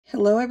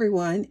Hello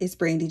everyone, it's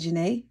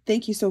Janei.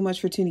 Thank you so much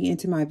for tuning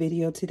into my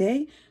video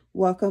today.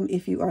 Welcome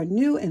if you are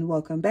new and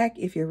welcome back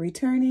if you're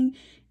returning.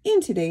 In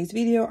today's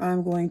video,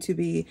 I'm going to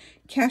be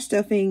cash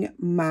stuffing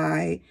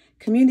my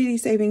community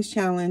savings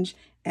challenge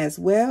as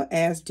well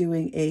as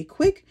doing a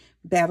quick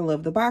battle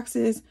of the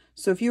boxes.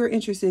 So if you're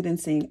interested in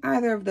seeing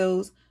either of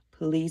those,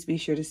 please be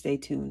sure to stay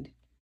tuned.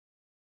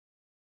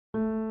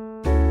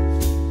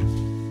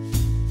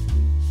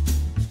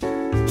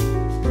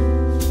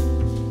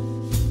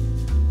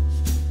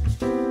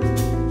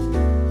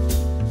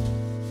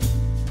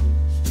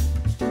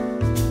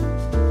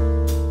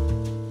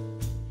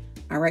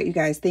 All right, you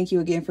guys, thank you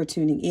again for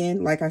tuning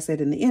in. Like I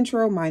said in the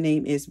intro, my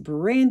name is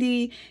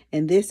Brandi,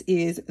 and this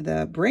is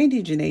the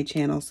Brandijanei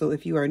channel. So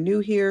if you are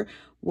new here,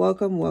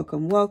 welcome,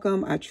 welcome,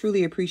 welcome. I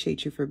truly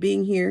appreciate you for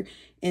being here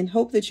and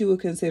hope that you will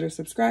consider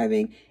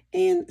subscribing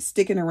and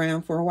sticking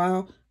around for a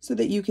while so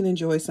that you can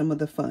enjoy some of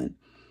the fun.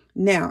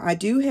 Now, I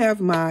do have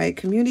my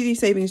community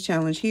savings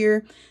challenge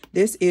here.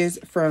 This is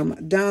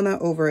from Donna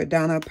over at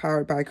Donna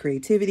Powered by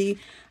Creativity.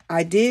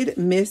 I did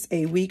miss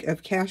a week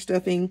of cash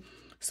stuffing.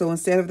 So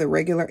instead of the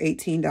regular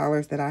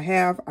 $18 that I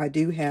have, I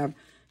do have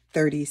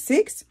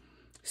 36.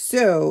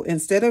 So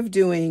instead of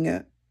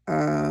doing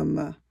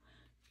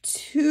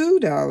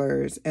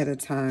 $2 at a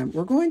time,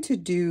 we're going to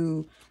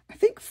do, I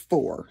think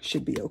 4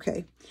 should be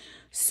okay.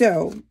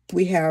 So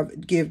we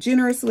have Give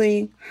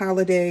Generously,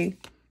 Holiday,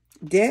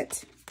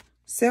 Debt,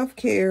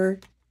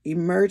 Self-Care,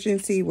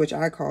 Emergency, which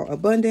I call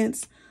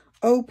Abundance,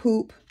 Oh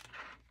Poop,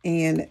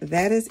 and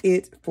that is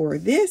it for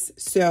this.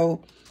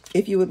 So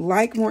if you would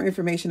like more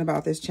information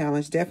about this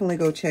challenge, definitely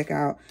go check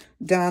out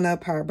Donna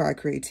Powered by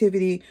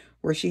Creativity,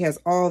 where she has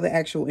all the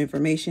actual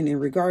information in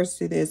regards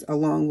to this,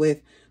 along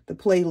with the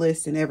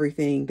playlist and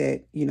everything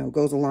that, you know,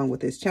 goes along with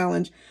this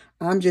challenge.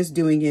 I'm just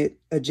doing it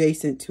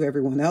adjacent to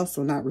everyone else,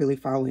 so not really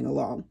following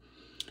along.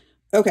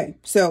 Okay,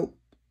 so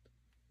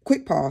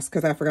quick pause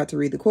because I forgot to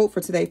read the quote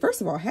for today.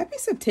 First of all, happy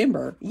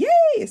September. Yay,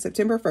 it's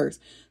September 1st.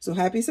 So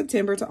happy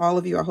September to all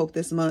of you. I hope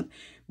this month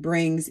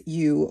brings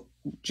you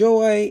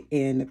joy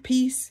and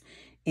peace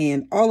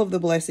and all of the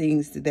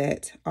blessings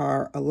that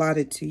are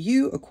allotted to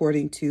you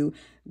according to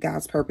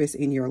God's purpose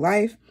in your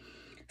life.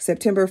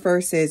 September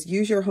 1st says,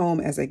 use your home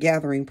as a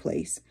gathering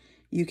place.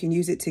 You can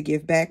use it to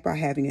give back by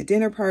having a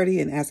dinner party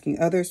and asking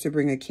others to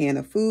bring a can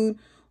of food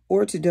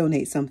or to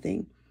donate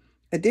something.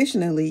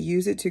 Additionally,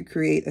 use it to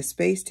create a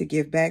space to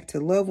give back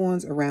to loved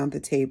ones around the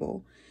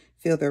table.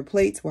 Fill their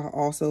plates while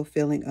also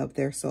filling up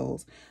their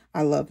souls.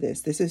 I love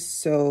this. This is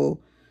so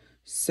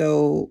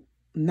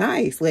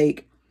nice.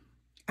 Like,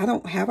 I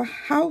don't have a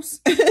house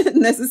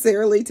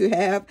necessarily to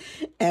have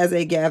as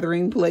a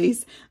gathering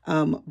place,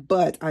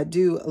 but I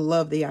do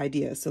love the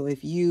idea. So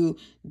if you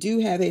do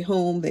have a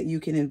home that you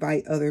can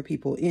invite other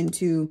people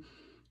into,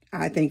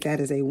 I think that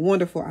is a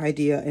wonderful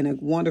idea and a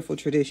wonderful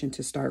tradition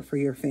to start for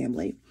your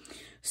family.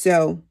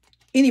 So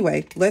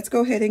anyway, let's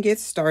go ahead and get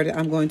started.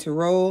 I'm going to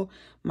roll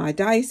my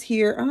dice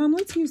here.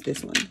 Let's use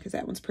this one because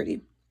that one's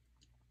pretty.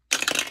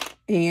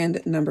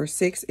 And number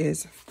 6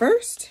 is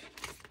first.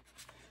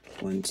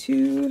 1,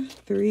 2,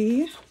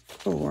 3,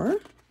 4.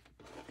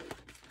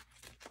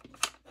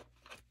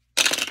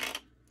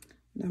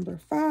 Number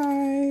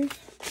 5.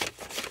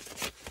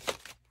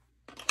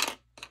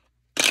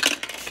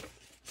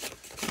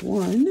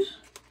 1.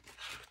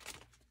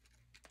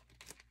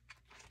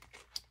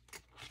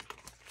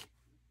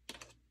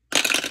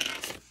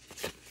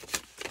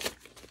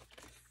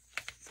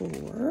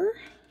 4.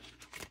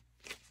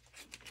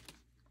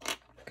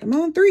 Come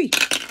on, 3.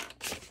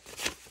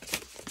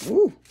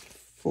 Ooh.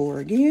 4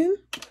 again,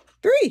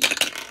 3,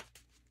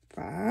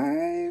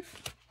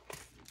 5,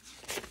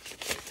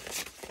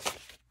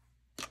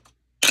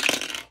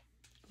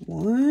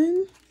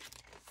 1,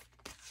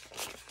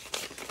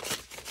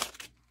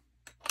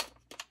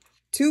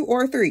 2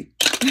 or 3.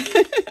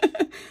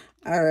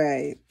 All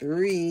right,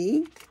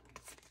 3.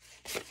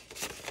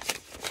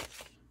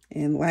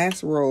 And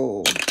last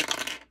roll,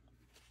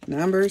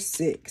 number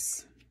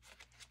 6.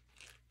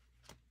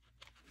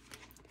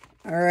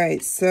 All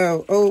right,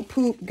 so Oh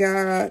Poop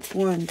got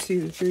 1,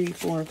 2, 3,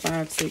 4,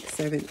 5, 6,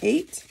 7,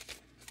 8.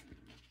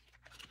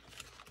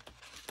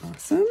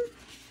 Awesome.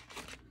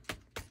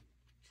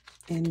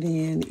 And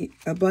then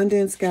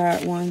Abundance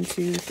got 1,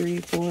 2, 3,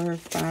 4,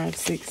 5,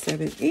 6,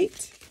 7,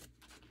 8.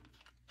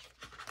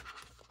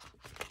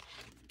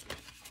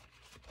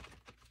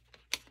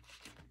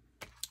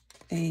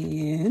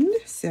 And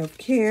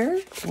Self-Care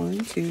 1,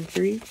 2,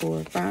 3,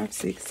 4, 5,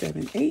 6,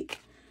 7, 8.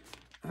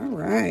 All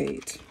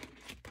right.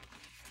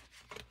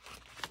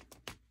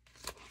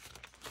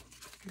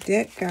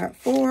 Debt got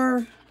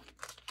 4.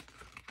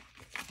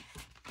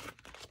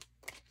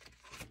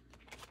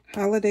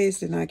 Holidays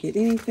did not get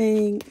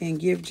anything. And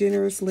Give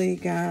Generously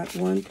got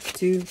 1,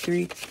 2,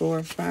 3,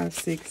 4, 5,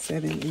 6,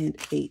 7, and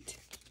 8.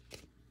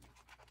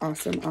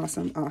 Awesome,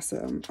 awesome,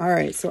 awesome. All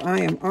right, so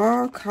I am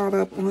all caught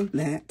up on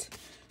that,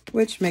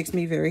 which makes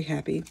me very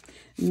happy.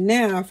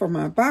 Now for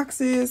my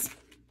boxes.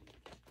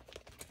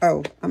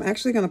 Oh, I'm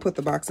actually going to put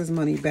the boxes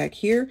money back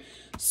here.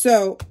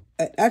 So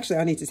actually,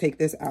 I need to take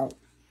this out.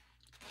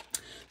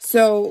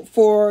 So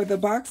for the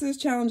boxes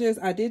challenges,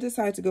 I did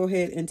decide to go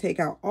ahead and take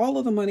out all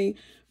of the money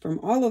from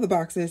all of the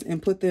boxes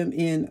and put them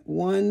in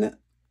one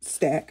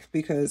stack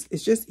because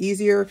it's just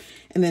easier.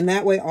 And then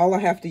that way, all I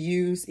have to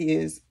use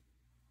is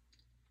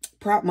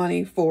prop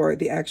money for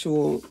the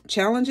actual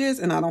challenges,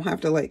 and I don't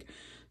have to like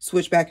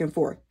switch back and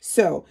forth.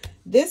 So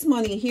this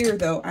money here,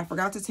 though, I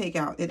forgot to take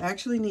out. It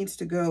actually needs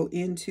to go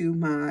into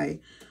my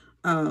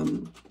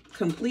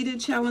completed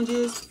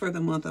challenges for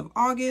the month of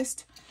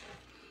August,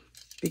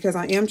 because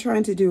I am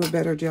trying to do a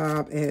better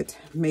job at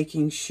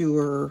making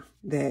sure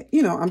that,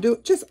 you know, I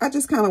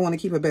just kind of want to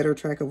keep a better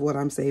track of what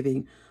I'm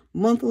saving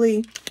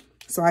monthly,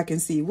 so I can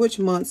see which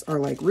months are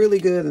like really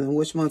good and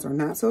which months are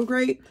not so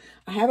great.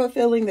 I have a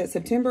feeling that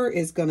September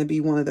is going to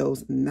be one of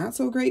those not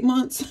so great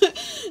months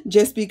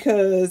just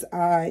because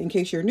in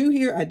case you're new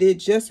here, I did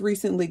just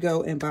recently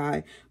go and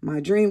buy my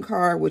dream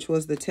car, which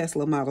was the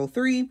Tesla Model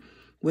 3,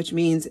 which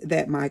means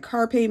that my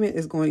car payment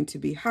is going to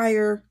be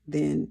higher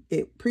than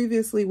it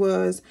previously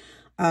was.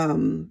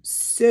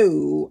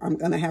 So I'm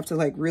going to have to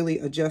like really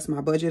adjust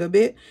my budget a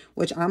bit,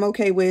 which I'm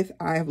okay with.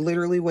 I have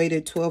literally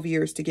waited 12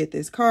 years to get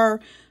this car.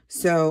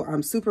 So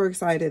I'm super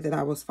excited that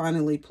I was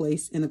finally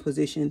placed in a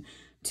position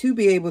to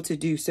be able to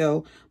do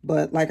so.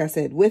 But like I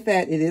said, with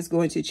that, it is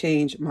going to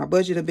change my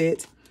budget a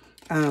bit.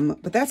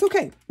 But that's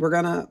okay. We're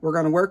gonna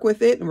work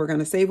with it, and we're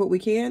gonna save what we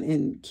can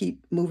and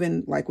keep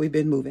moving like we've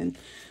been moving.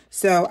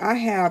 So I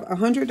have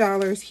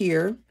 $100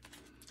 here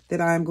that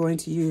I'm going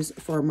to use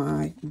for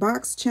my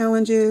box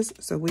challenges.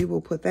 So we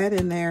will put that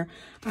in there.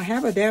 I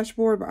have a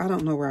dashboard, but I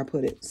don't know where I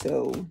put it.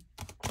 So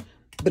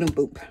boom,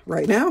 boom.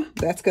 Right now,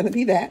 that's going to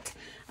be that.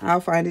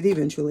 I'll find it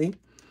eventually.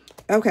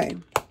 Okay,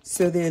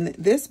 so then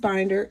this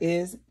binder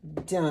is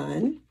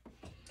done.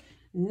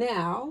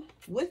 Now,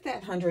 with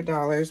that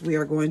 $100, we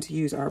are going to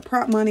use our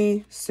prop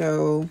money.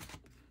 So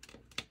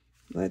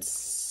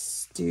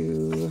let's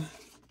do,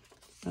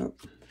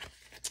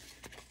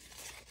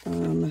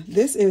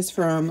 this is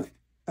from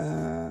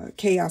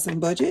Chaos and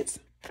Budgets.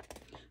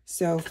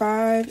 So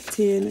 5,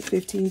 10,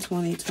 15,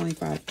 20,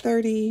 25,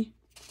 30,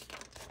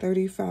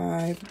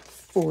 35,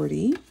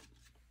 40.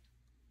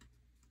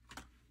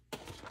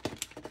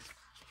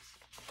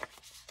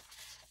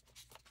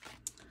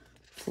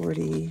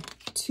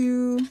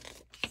 42,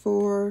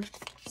 4,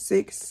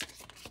 6,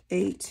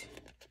 8,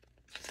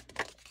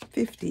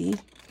 50,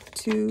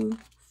 2,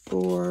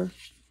 4,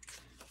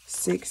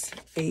 6,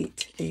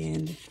 8,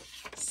 and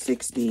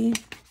 60. Let's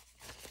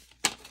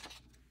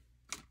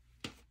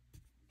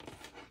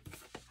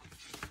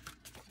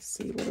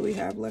see, what do we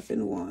have left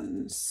in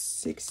one?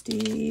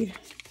 60.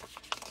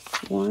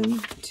 1,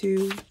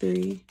 2,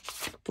 3,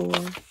 4,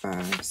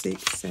 5,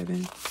 6,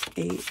 7,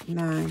 8,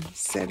 9,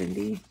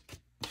 70.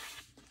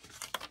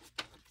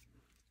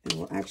 And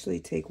we'll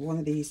actually take one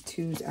of these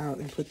 2s out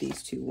and put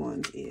these 2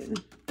 1s in.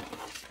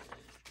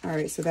 All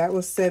right, so that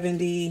was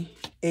 70,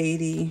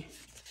 80,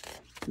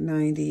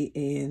 90,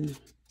 and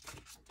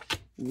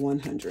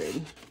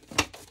 100.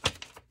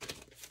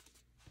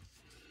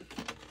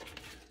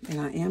 And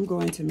I am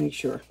going to make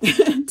sure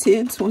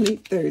 10, 20,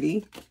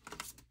 30,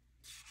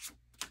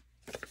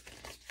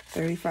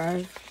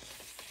 35,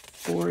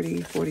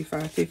 40,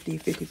 45, 50,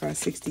 55,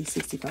 60,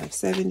 65,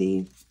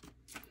 70,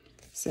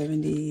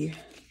 72,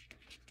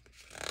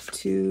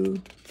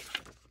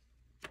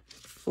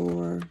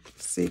 4,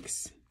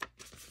 6,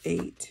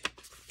 8,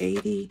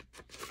 80,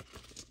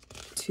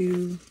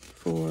 2,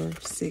 4,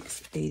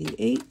 6,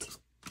 88,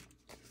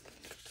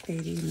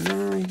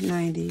 89,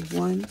 90,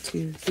 1,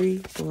 2, 3,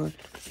 4,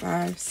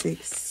 5,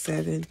 6,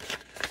 7,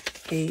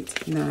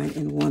 8, 9,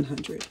 and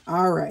 100.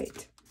 All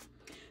right.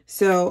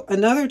 So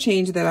another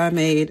change that I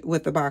made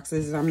with the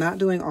boxes is I'm not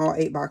doing all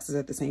 8 boxes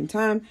at the same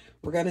time.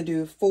 We're going to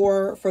do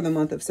 4 for the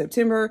month of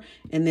September,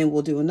 and then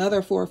we'll do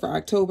another 4 for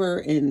October,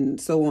 and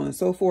so on and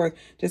so forth,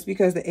 just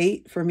because the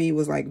 8 for me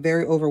was like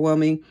very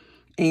overwhelming.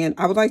 And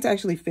I would like to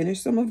actually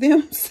finish some of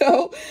them.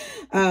 So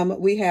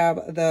we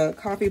have the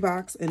coffee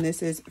box, and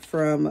this is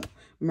from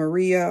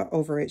Maria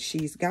over at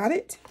She's Got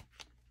It.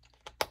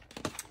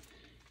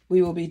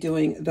 We will be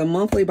doing the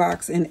monthly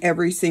box in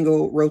every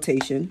single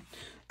rotation.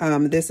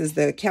 This is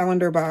the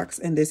calendar box,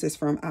 and this is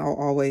from I'll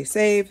Always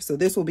Save. So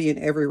this will be in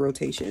every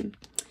rotation.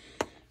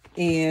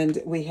 And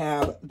we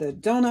have the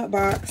donut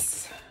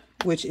box,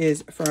 which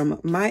is from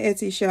my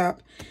Etsy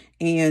shop.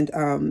 And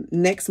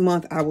next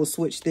month, I will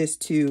switch this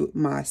to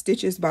my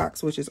Stitches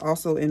box, which is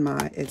also in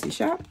my Etsy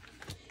shop.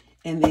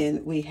 And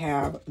then we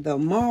have the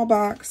mall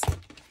box,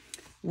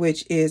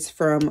 which is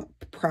from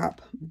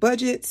Prop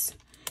Budgets.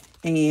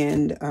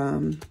 And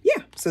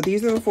yeah, so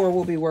these are the 4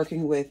 we'll be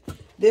working with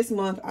this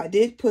month. I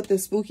did put the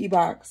spooky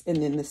box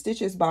and then the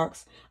Stitches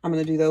box. I'm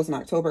going to do those in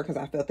October because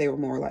I felt they were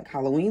more like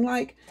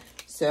Halloween-like.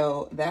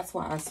 So that's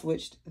why I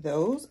switched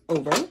those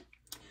over.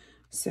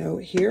 So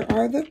here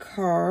are the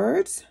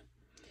cards.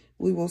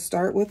 We will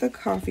start with the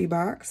coffee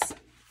box.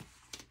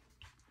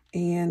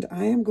 And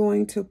I am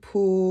going to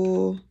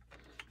pull,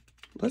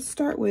 let's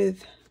start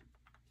with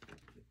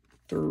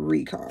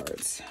 3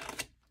 cards.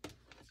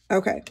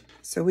 Okay,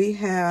 so we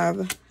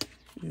have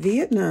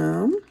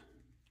Vietnam.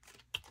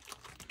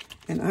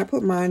 And I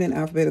put mine in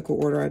alphabetical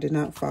order. I did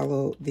not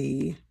follow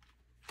the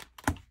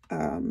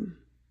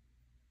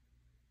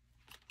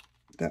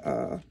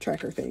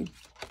tracker thing.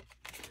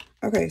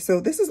 Okay,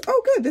 so this is,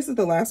 oh good, this is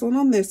the last one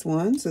on this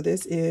one. So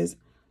this is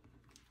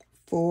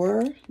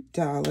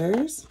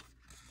 $4,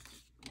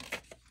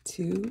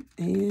 2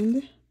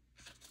 and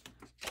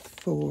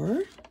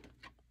 4.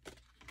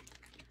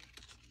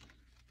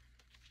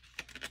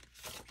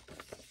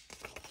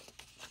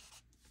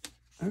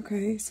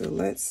 Okay, so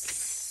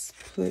let's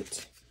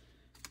put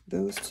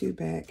those two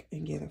back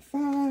and get a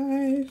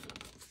 5.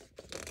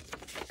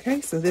 Okay,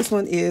 so this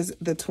one is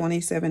the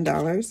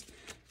 $27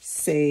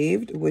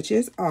 saved, which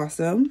is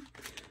awesome.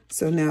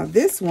 So now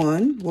this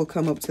one will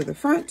come up to the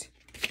front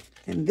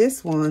and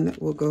this one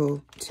will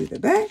go to the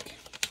back.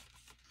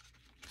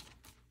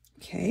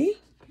 Okay,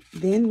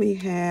 then we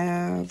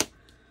have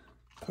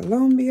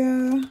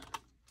Colombia,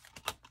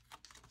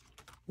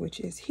 which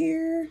is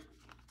here.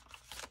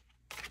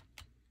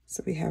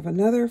 So we have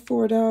another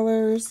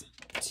 $4,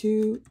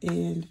 2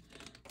 and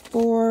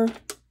 4.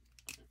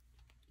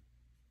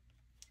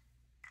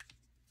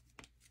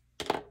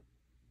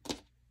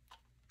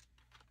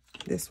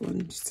 This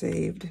one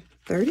saved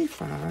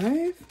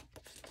 35.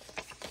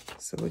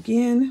 So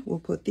again, we'll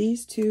put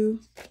these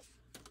two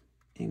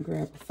and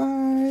grab a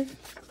 5.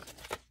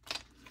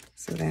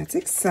 So that's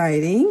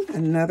exciting.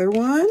 Another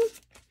one.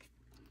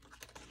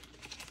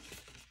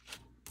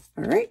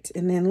 All right,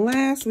 and then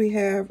last we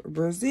have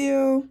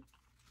Brazil.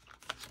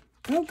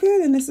 Oh,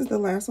 good, and this is the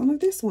last one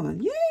of this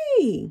one.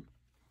 Yay!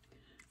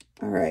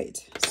 All right,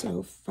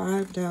 so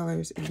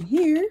 $5 in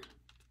here.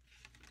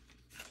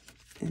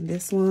 And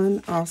this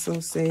one also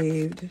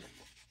saved,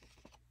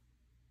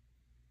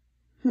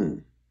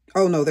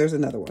 oh no, there's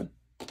another one.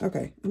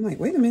 Okay, I'm like,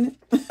 wait a minute.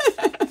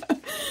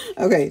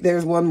 Okay,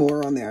 there's one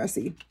more on there, I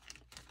see.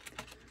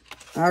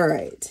 All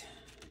right.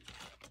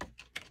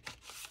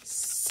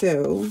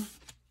 So,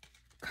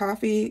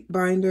 coffee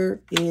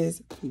binder is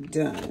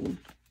done.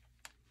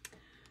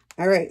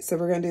 All right, so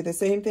we're gonna do the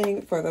same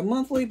thing for the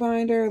monthly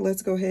binder.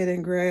 Let's go ahead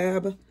and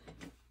grab,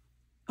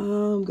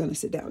 I'm gonna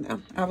sit down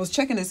now. I was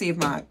checking to see if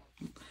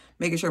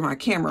making sure my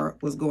camera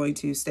was going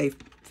to stay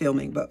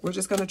filming, but we're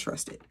just gonna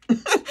trust it.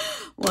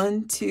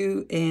 1,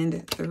 2,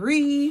 and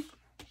 3.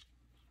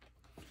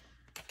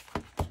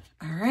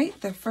 All right,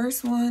 the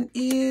first one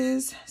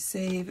is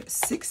save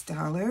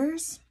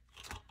 $6.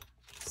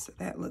 So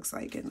that looks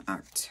like in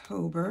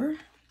October.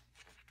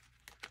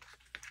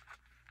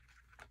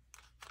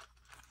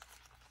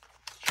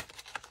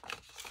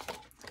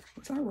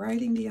 Was I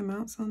writing the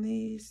amounts on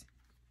these?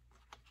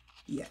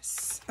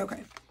 Yes,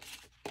 okay.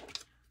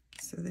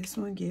 So this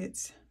one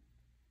gets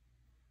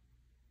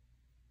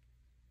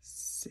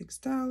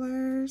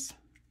 $6.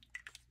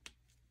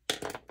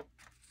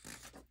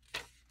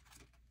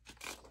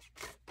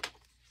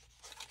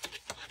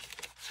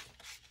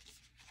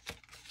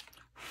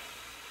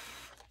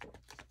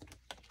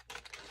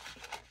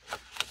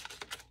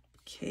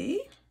 Okay.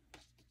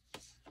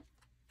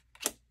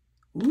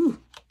 Ooh.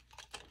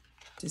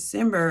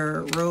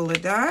 December, roll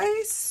of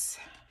dice.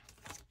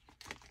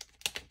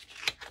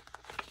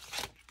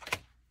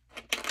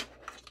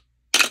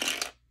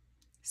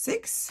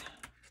 $6.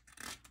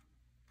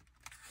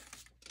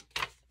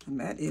 And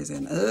that is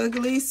an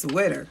ugly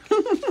sweater.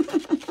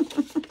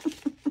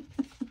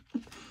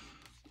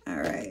 All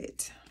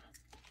right.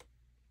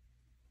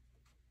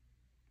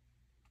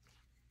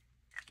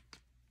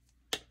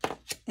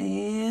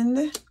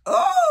 And,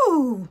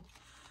 oh,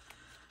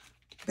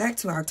 back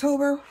to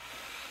October,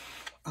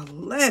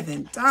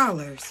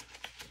 $11.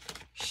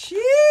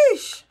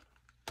 Sheesh.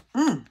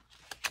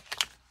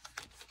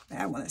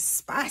 That one is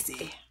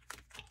spicy.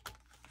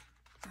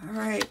 All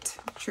right,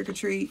 trick or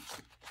treat.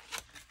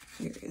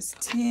 Here is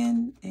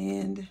 10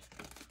 and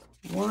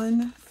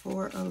 1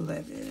 for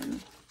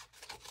 11.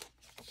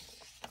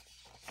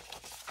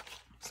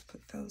 Let's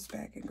put those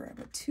back and grab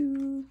a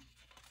 2.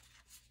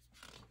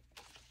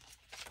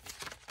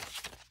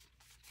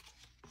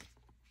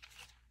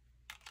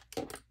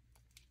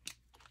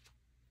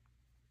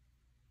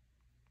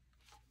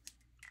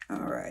 All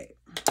right.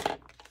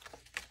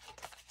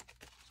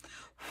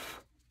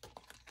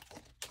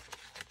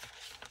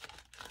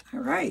 All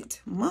right,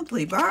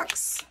 monthly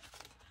box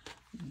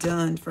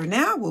done for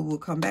now. We'll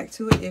come back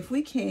to it if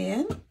we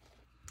can.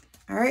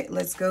 All right,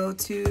 let's go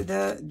to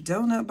the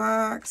donut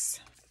box.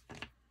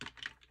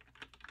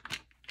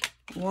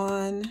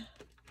 1,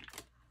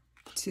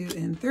 2,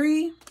 and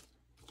 3.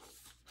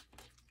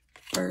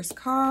 First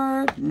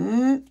card.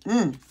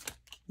 Yum,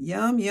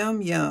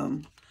 yum,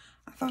 yum.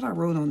 I thought I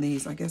wrote on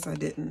these. I guess I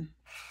didn't.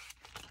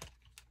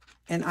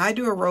 And I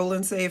do a roll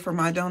and save for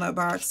my donut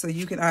box. So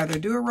you can either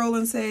do a roll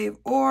and save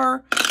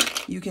or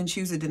you can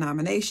choose a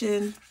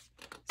denomination.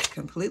 It's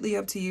completely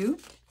up to you.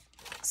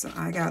 So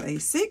I got a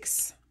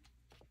 6.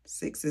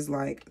 6 is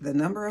like the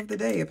number of the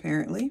day,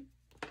 apparently.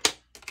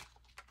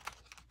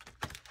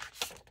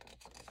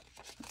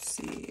 Let's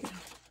see.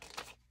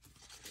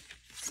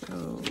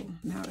 So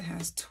now it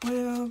has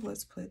 12.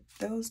 Let's put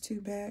those two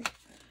back.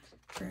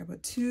 Grab a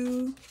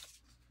 2.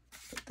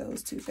 Put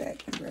those two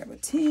back and grab a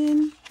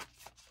 10.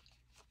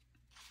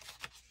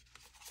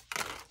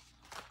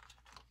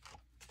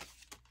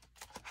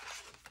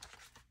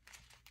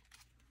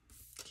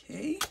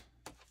 Okay,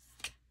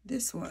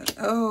 this one.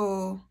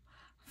 Oh,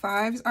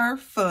 5s are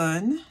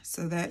fun.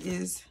 So that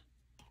is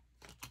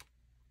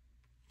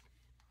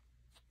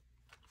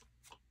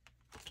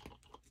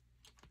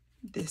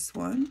this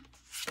one.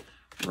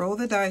 Roll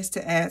the dice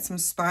to add some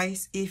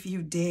spice if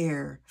you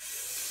dare.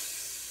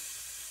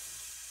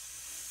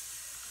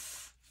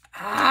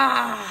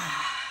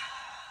 Ah.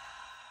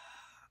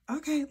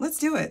 Okay, let's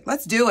do it.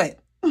 Let's do it.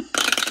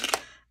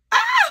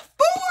 Ah,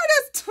 4,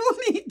 that's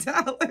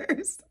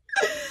 $20.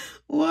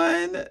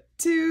 1,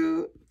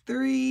 2,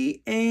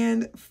 3,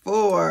 and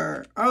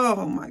 4.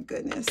 Oh my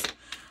goodness.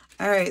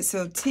 All right,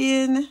 so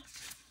 10,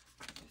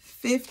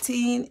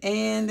 15,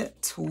 and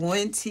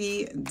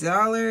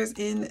 $20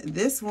 in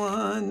this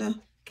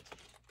one.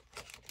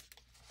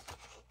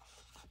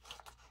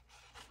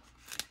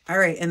 All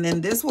right, and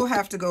then this will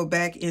have to go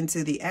back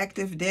into the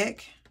active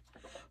deck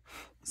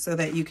so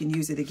that you can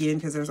use it again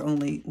because there's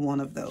only one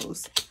of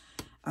those.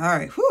 All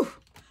right, whew.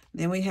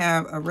 Then we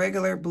have a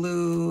regular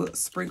blue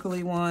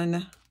sprinkly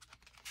one.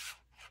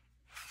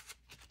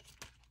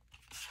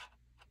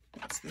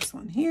 That's this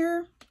one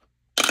here.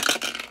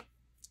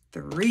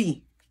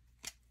 3.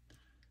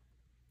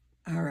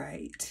 All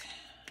right.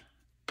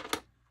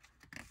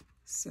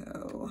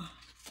 So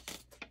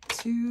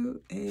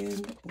 2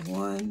 and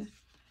 1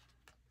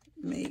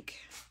 make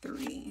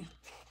 3.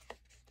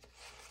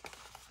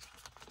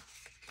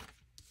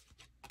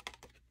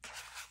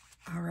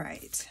 All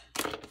right.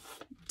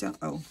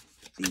 Oh,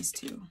 these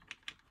two.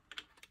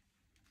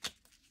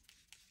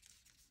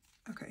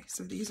 Okay,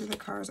 so these are the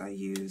cards I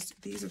used.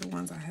 These are the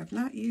ones I have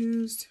not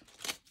used.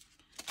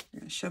 I'm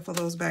going to shuffle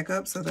those back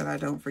up so that I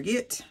don't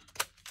forget.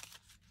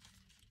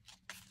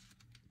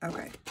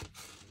 Okay.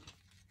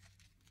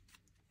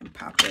 And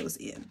pop those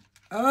in.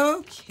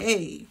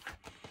 Okay.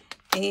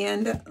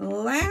 And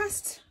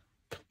last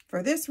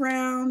for this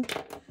round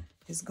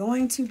is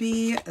going to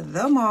be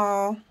the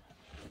mall.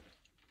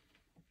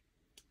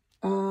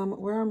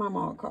 Where are my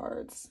mall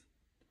cards?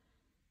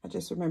 I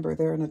just remember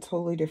they're in a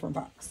totally different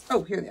box.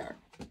 Oh, here they are.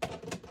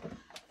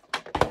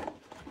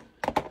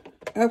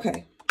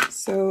 Okay,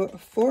 so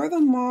for the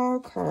mall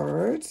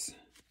cards,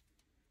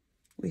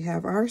 we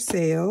have our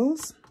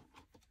sales.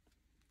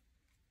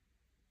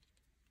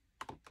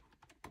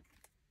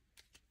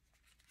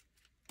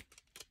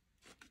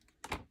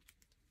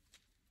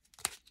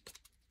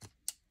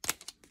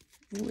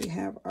 And we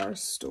have our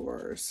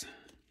stores.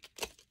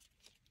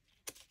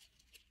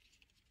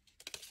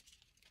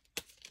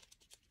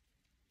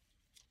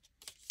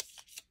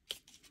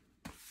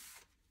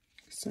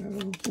 So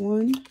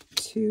 1,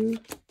 2,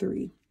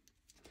 3.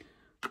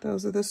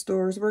 Those are the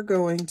stores we're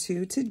going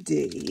to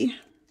today.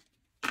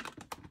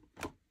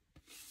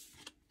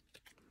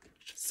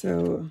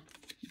 So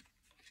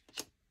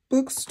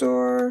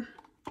bookstore.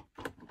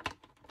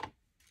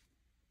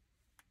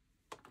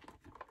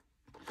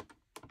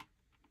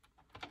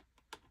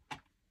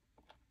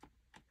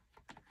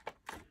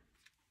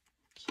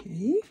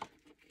 Okay.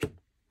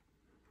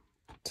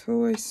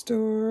 Toy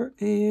store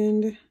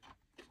and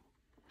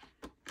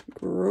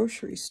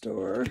grocery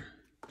store.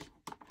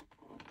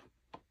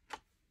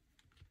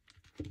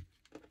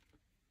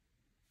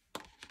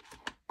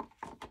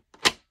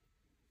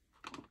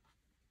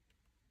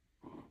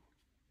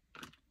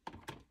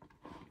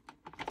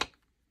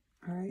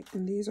 All right,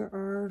 and these are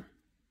our,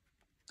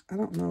 I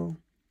don't know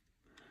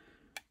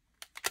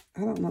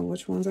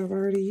which ones I've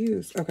already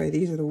used. Okay,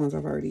 these are the ones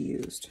I've already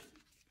used.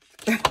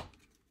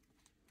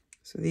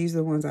 So these are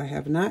the ones I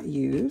have not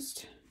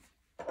used.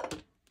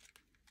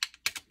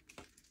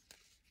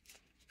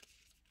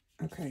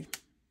 Okay.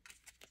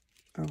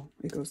 Oh,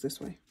 it goes this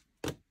way.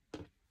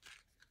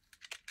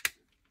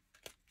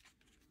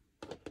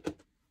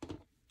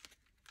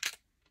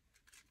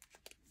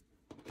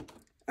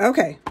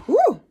 Okay.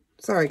 Woo!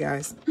 Sorry,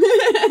 guys.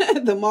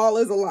 The mall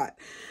is a lot.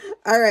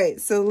 All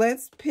right, so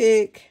let's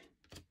pick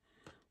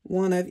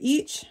one of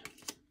each.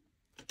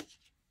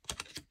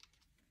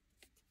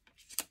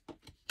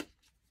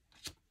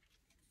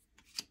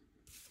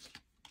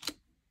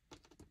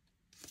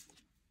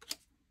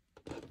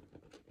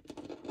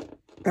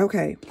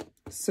 Okay,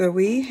 so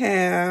we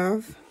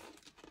have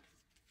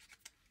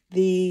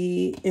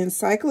the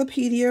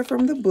encyclopedia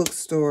from the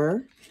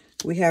bookstore.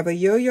 We have a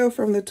yo-yo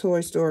from the toy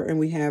store, and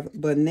we have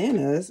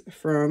bananas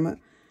from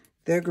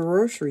the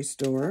grocery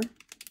store.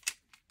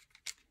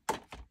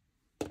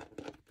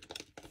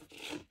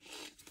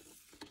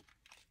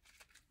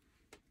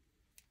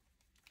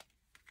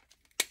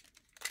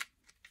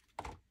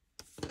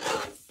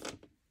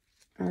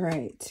 All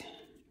right.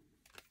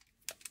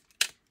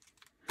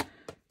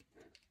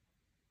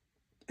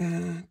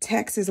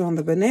 Taxes on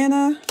the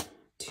banana,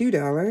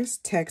 $2.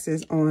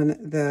 Taxes on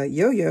the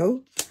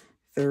yo-yo,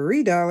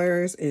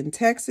 $3. And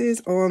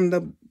taxes on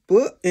the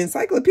book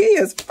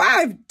encyclopedia is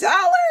 $5.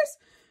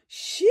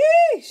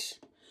 Sheesh.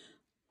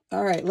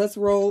 All right, let's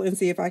roll and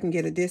see if I can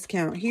get a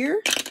discount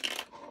here.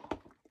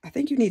 I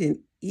think you need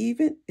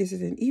even. Is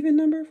it an even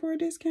number for a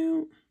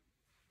discount?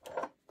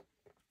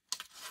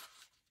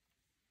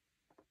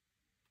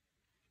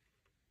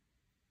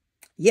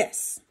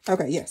 Yes.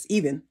 Okay, yes,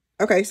 even.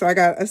 Okay, so I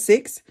got a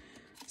 6.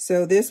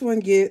 So this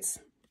one gets,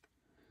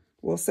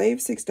 we'll save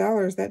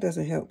 $6. That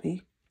doesn't help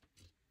me.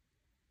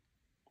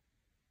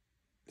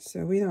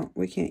 So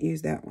we can't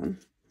use that one.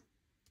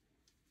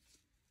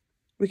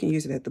 We can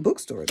use it at the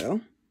bookstore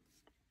though.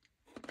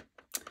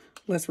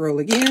 Let's roll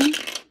again.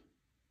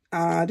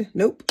 Odd,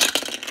 nope.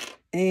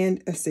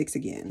 And a 6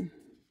 again.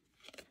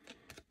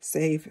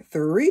 Save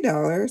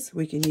 $3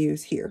 we can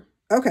use here.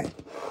 Okay.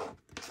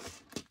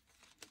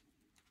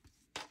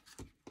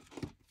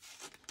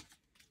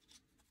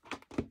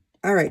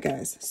 All right,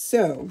 guys.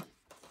 So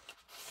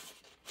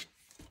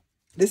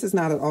this is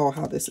not at all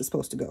how this is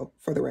supposed to go,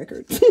 for the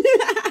record.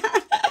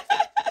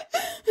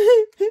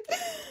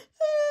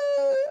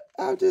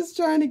 I'm just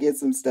trying to get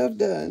some stuff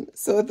done.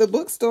 So at the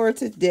bookstore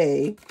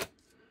today,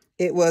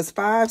 it was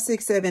 5,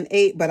 6, 7,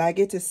 8, but I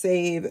get to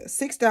save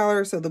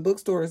 $6. So the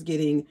bookstore is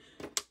getting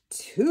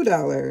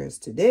 $2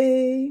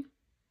 today.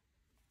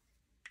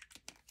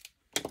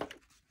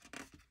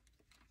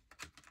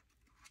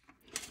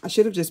 I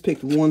should have just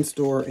picked one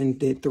store and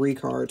did 3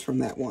 cards from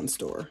that one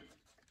store.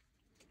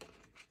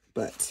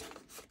 But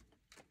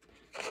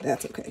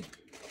that's okay.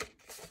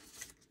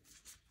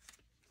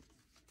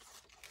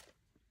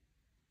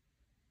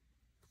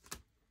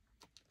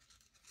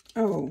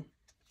 Oh,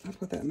 I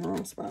put that in the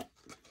wrong spot.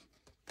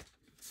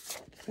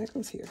 That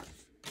goes here.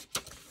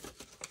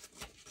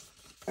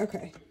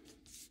 Okay.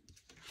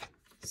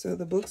 So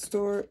the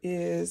bookstore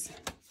is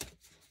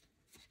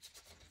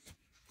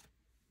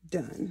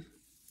done.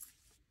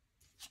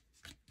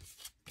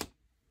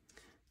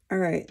 All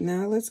right,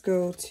 now let's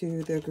go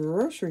to the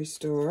grocery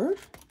store.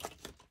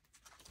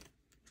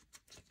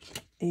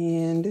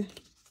 And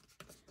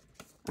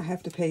I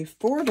have to pay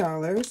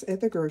 $4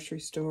 at the grocery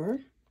store.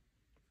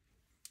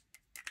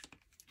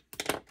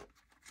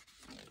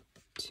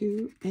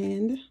 2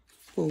 and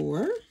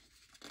 4.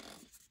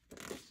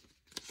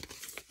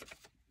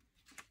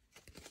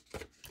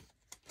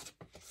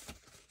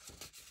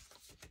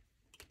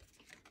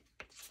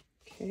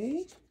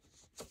 Okay.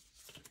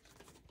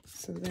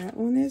 So that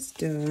one is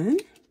done.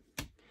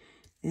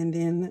 And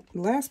then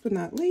last but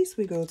not least,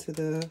 we go to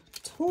the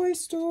toy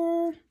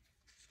store.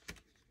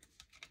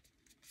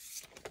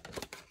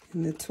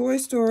 And the toy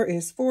store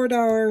is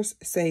 $4,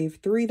 save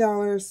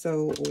 $3,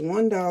 so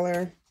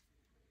 $1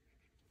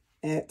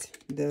 at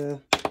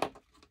the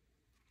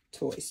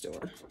toy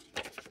store.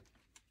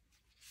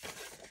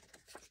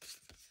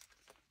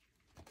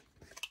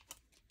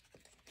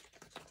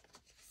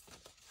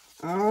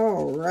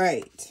 All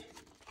right.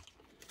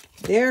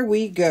 There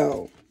we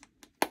go.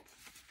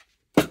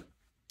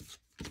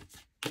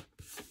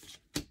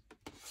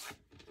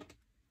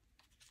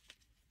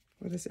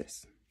 What is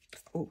this?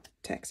 Oh,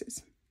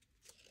 taxes.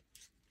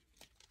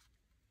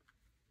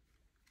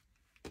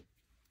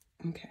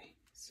 Okay,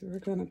 so we're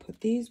going to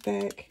put these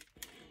back.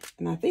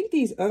 And I think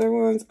these other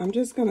ones, I'm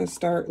just going to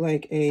start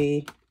like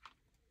a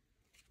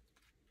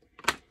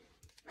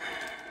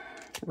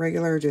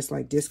regular, just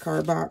like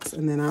discard box.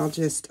 And then I'll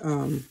just,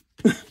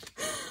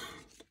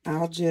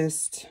 I'll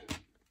just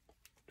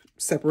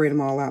separate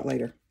them all out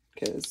later,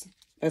 because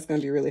that's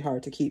going to be really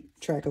hard to keep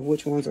track of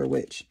which ones are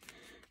which.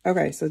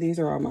 Okay, so these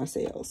are all my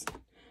sales.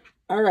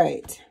 All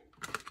right.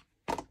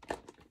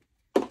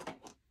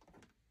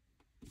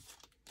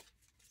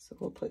 So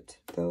we'll put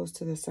those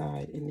to the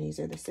side, and these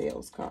are the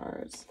sales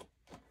cards,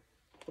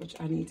 which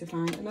I need to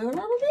find another rubber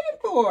band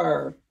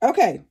for.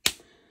 Okay.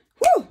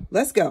 Whew,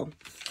 let's go.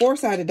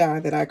 4-sided die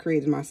that I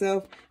created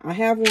myself. I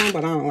have one,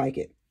 but I don't like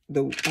it.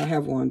 I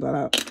have one, but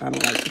I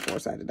don't like the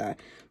 4-sided die.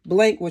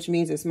 Blank, which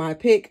means it's my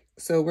pick.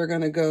 So we're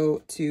going to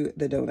go to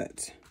the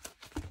donuts.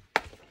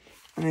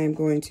 I am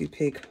going to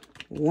pick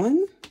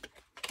one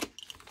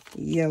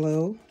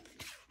yellow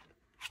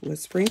with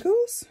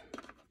sprinkles.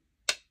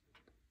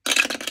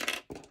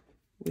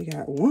 We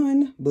got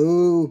one.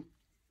 Boo.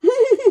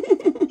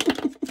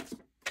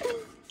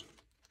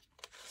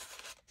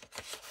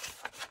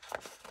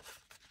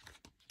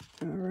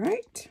 All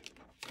right.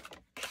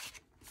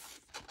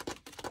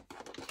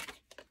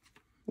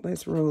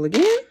 Let's roll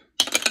again.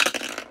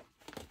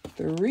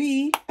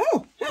 3.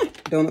 Oh,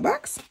 donut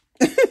box.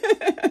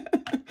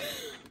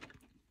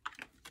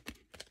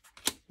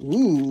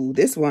 Ooh,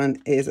 this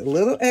one is a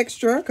little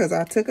extra because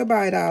I took a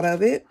bite out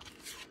of it.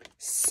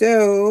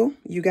 So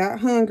you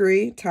got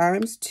hungry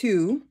times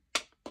 2.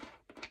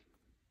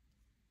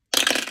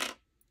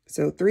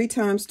 So 3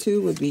 times 2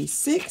 would be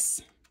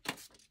 6.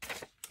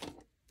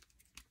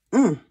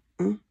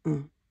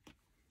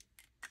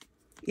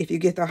 If you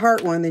get the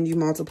heart one, then you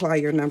multiply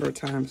your number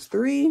times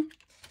 3.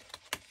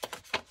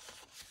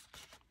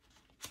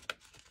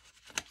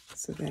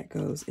 So that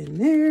goes in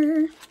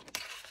there.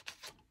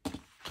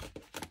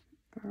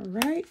 All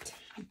right,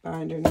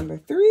 binder number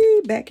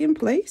 3 back in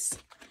place.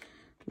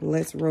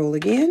 Let's roll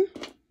again.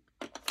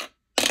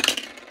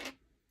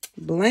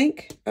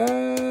 Blank.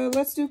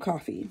 Let's do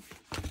coffee.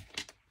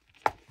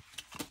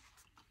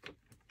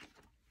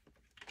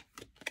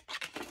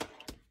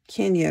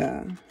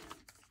 Kenya.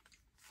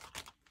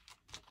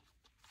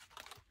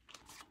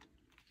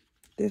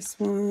 This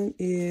one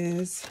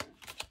is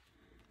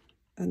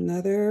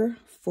another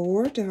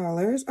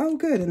 $4. Oh,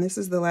 good. And this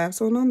is the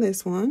last one on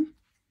this one.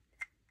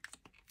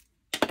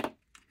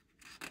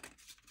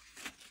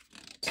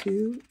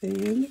 2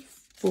 and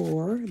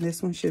 4.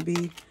 This one should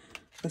be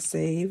a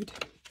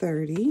saved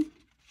 30.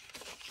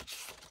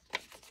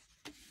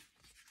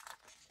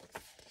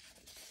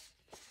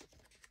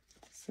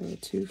 So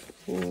 2,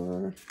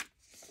 4,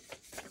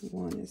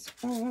 1 is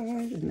 5,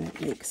 and that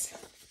makes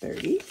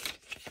 30.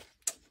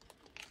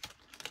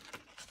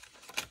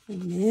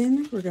 And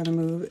then we're going to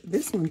move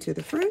this one to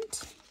the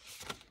front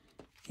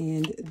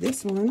and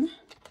this one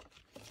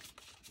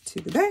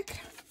to the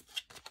back.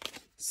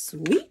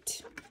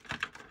 Sweet.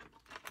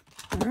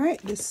 All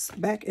right, this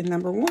back in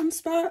number 1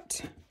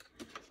 spot.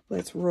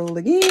 Let's roll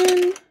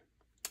again.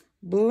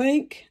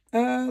 Blank.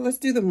 Let's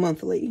do the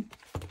monthly.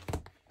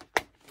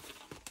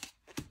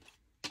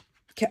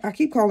 I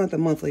keep calling it the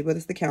monthly, but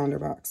it's the calendar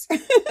box.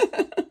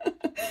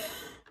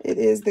 It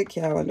is the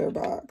calendar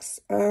box.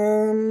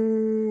 Where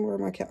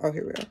am I? Oh,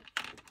 here we are.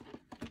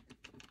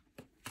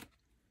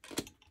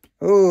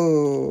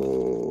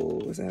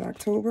 Oh, is that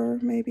October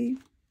maybe?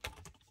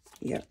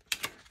 Yep.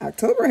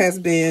 October has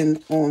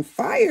been on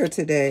fire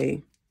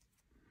today.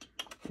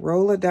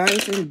 Roll a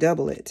dice and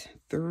double it.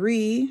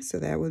 3, so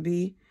that would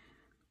be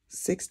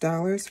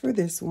 $6 for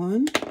this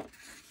one.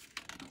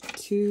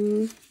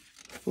 2,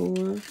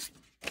 4,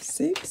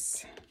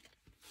 6.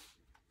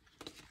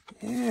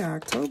 Yeah,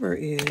 October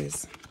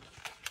is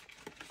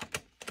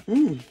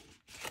 2,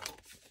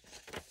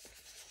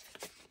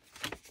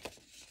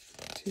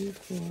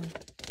 4,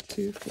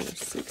 2, 4,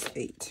 6,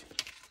 8.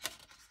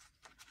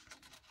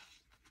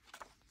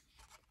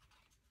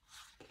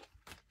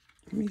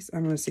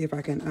 I'm gonna see if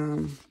I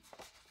can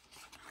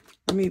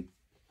let me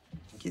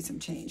get some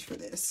change for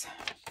this.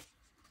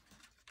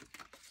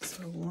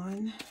 So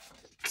 1,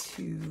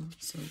 2,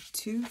 so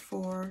 2,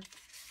 4,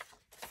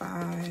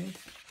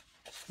 5,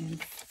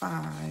 and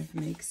 5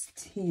 makes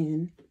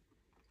 10.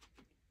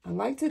 I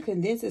like to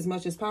condense as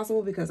much as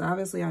possible because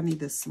obviously I need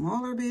the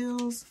smaller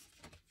bills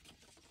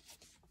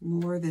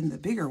more than the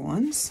bigger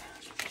ones.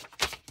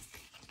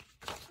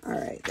 All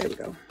right, there we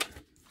go.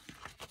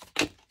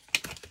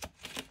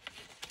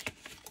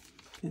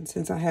 And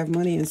since I have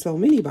money in so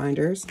many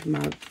binders,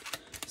 my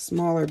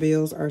smaller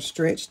bills are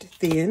stretched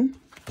thin.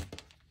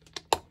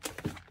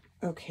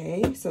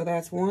 Okay, so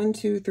that's 1,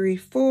 2, 3,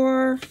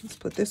 4. Let's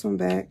put this one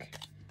back.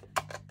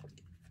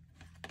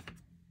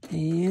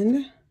 And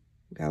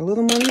we got a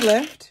little money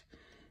left.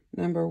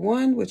 Number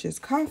 1, which is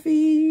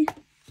coffee.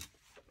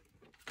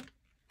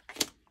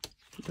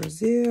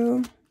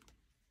 Brazil.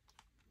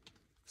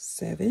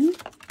 7.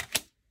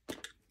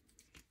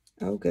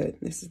 Oh, good.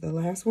 This is the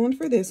last one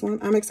for this one.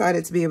 I'm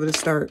excited to be able to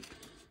start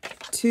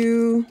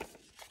 2,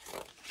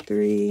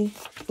 3,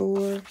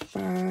 4,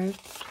 5,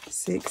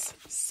 6,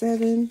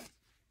 7.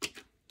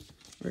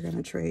 We're going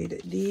to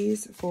trade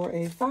these for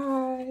a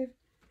 5.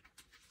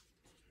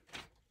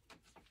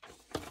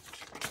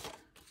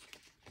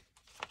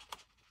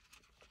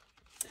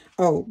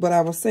 Oh, but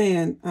I was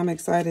saying I'm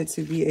excited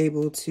to be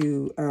able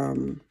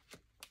to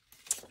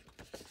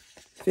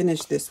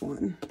finish this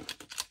one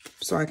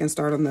so I can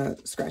start on the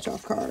scratch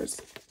off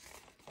cards.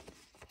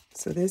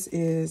 So this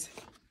is,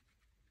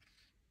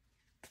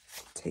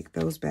 take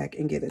those back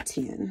and get a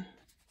 10.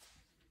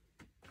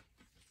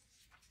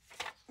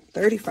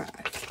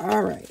 35.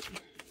 All right.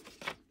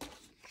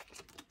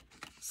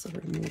 So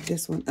we're going to move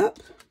this one up,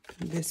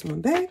 this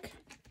one back.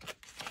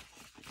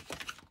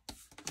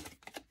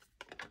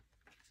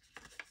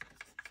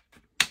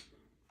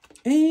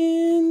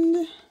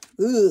 And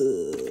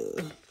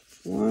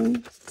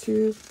 1,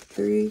 2,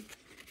 3.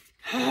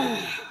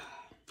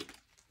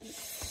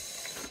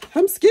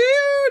 I'm scared.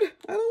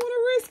 I don't want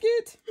to risk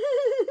it.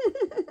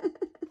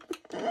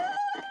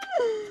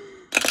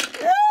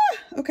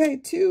 Okay,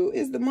 2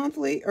 is the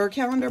monthly or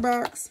calendar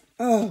box.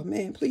 Oh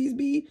man, please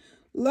be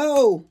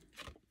low.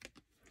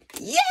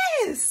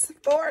 Yes,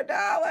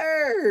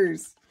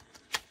 $4.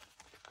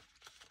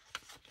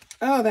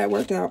 Oh, that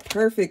worked out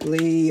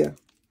perfectly.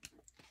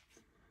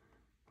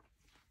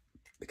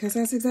 Because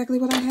that's exactly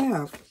what I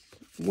have.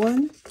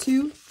 1,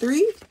 2,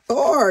 3,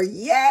 4.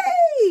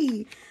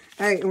 Yay!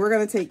 All right, and we're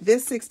going to take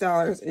this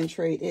 $6 and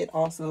trade it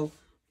also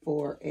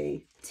for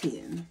a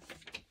 10.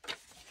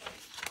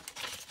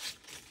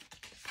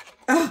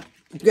 Ah,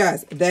 you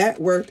guys, that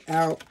worked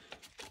out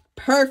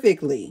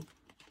perfectly.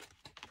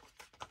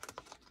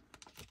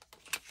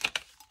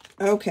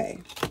 Okay.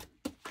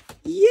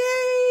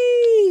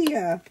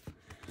 Yay!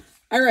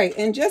 All right,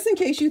 and just in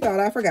case you thought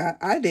I forgot,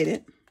 I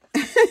didn't.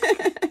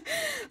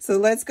 So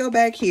let's go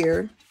back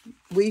here.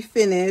 We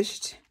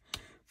finished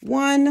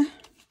 1,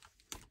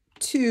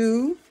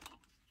 2,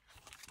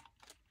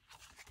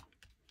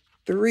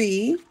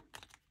 3,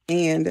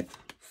 and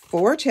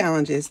 4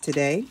 challenges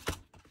today.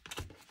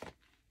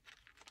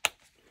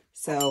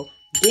 So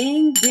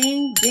ding,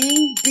 ding,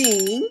 ding,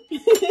 ding.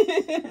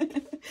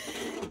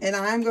 And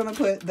I'm going to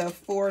put the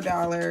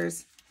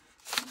 $4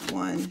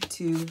 1,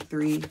 2,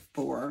 3,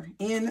 4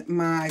 in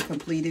my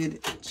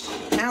completed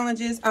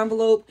challenges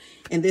envelope.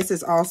 And this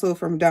is also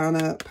from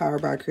Donna,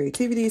 Powered by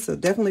Creativity. So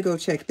definitely go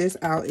check this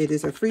out. It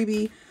is a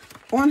freebie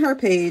on her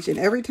page. And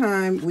every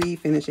time we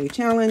finish a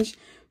challenge,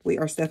 we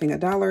are stuffing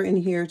 $1 in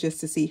here just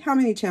to see how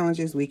many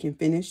challenges we can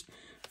finish.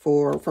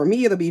 For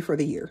me, it'll be for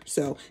the year.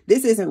 So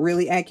this isn't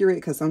really accurate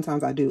because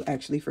sometimes I do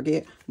actually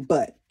forget,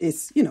 but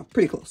it's, you know,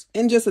 pretty close.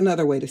 And just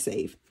another way to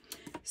save.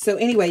 So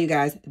anyway, you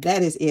guys,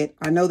 that is it.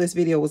 I know this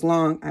video was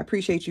long. I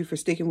appreciate you for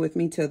sticking with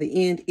me till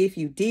the end. If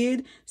you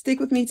did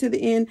stick with me to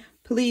the end,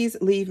 please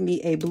leave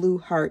me a blue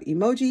heart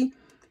emoji.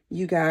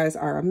 You guys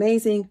are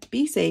amazing.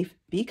 Be safe,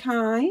 be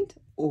kind,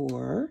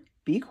 or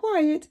be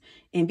quiet,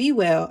 and be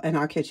well. And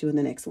I'll catch you in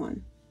the next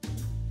one.